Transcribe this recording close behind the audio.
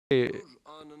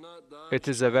It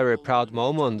is a very proud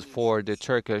moment for the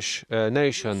Turkish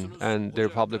nation and the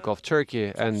Republic of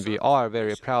Turkey, and we are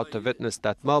very proud to witness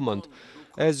that moment.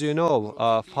 As you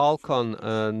know, Falcon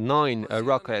 9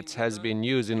 rocket has been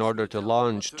used in order to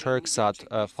launch Turksat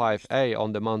 5A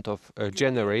on the month of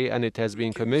January, and it has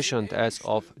been commissioned as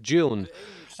of June.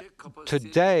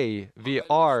 Today, we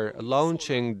are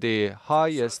launching the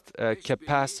highest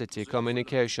capacity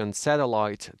communication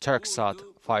satellite, Turksat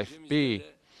 5B.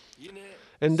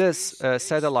 In this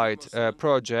satellite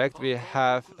project, we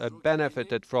have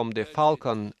benefited from the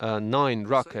Falcon 9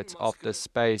 rocket of the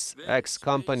SpaceX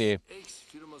company.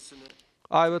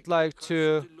 I would like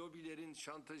to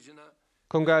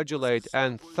congratulate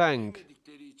and thank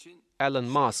Elon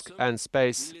Musk and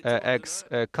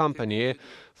SpaceX company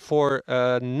for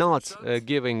not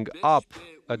giving up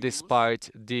despite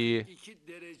the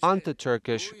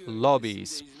anti-Turkish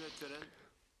lobbies.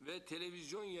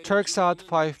 Turksat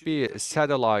 5B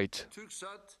satellite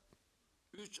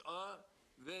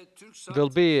will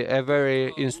be a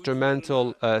very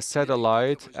instrumental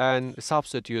satellite and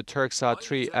substitute Turksat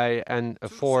 3A and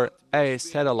 4A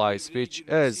satellites, which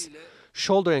is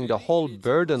shouldering the whole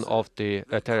burden of the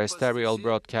terrestrial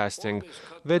broadcasting.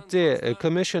 With the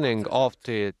commissioning of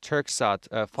the Turksat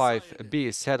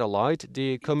 5B satellite,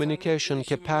 the communication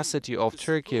capacity of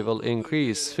Turkey will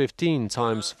increase 15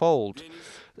 times fold.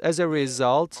 As a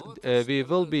result, we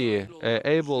will be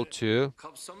able to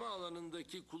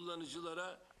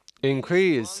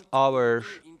increase our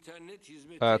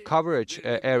coverage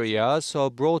area, so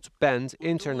broadband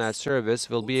internet service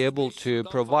will be able to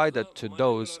provide it to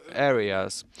those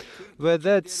areas. With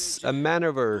its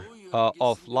maneuver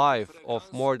of life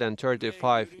of more than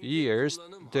 35 years,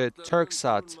 the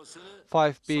Turksat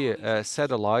 5B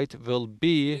satellite will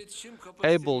be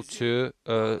able to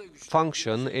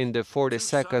function in the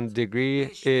 42nd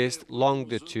degree east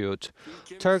longitude.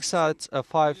 Turksat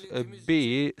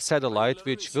 5B satellite,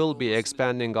 which will be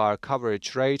expanding our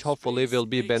coverage rate, hopefully will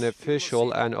be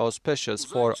beneficial and auspicious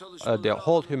for the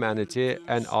whole humanity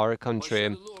and our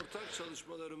country.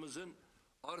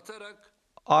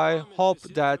 I hope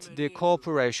that the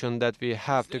cooperation that we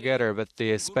have together with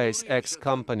the SpaceX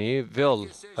company will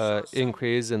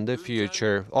increase in the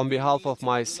future. On behalf of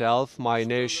myself, my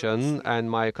nation, and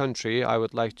my country, I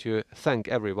would like to thank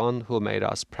everyone who made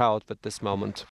us proud with this moment.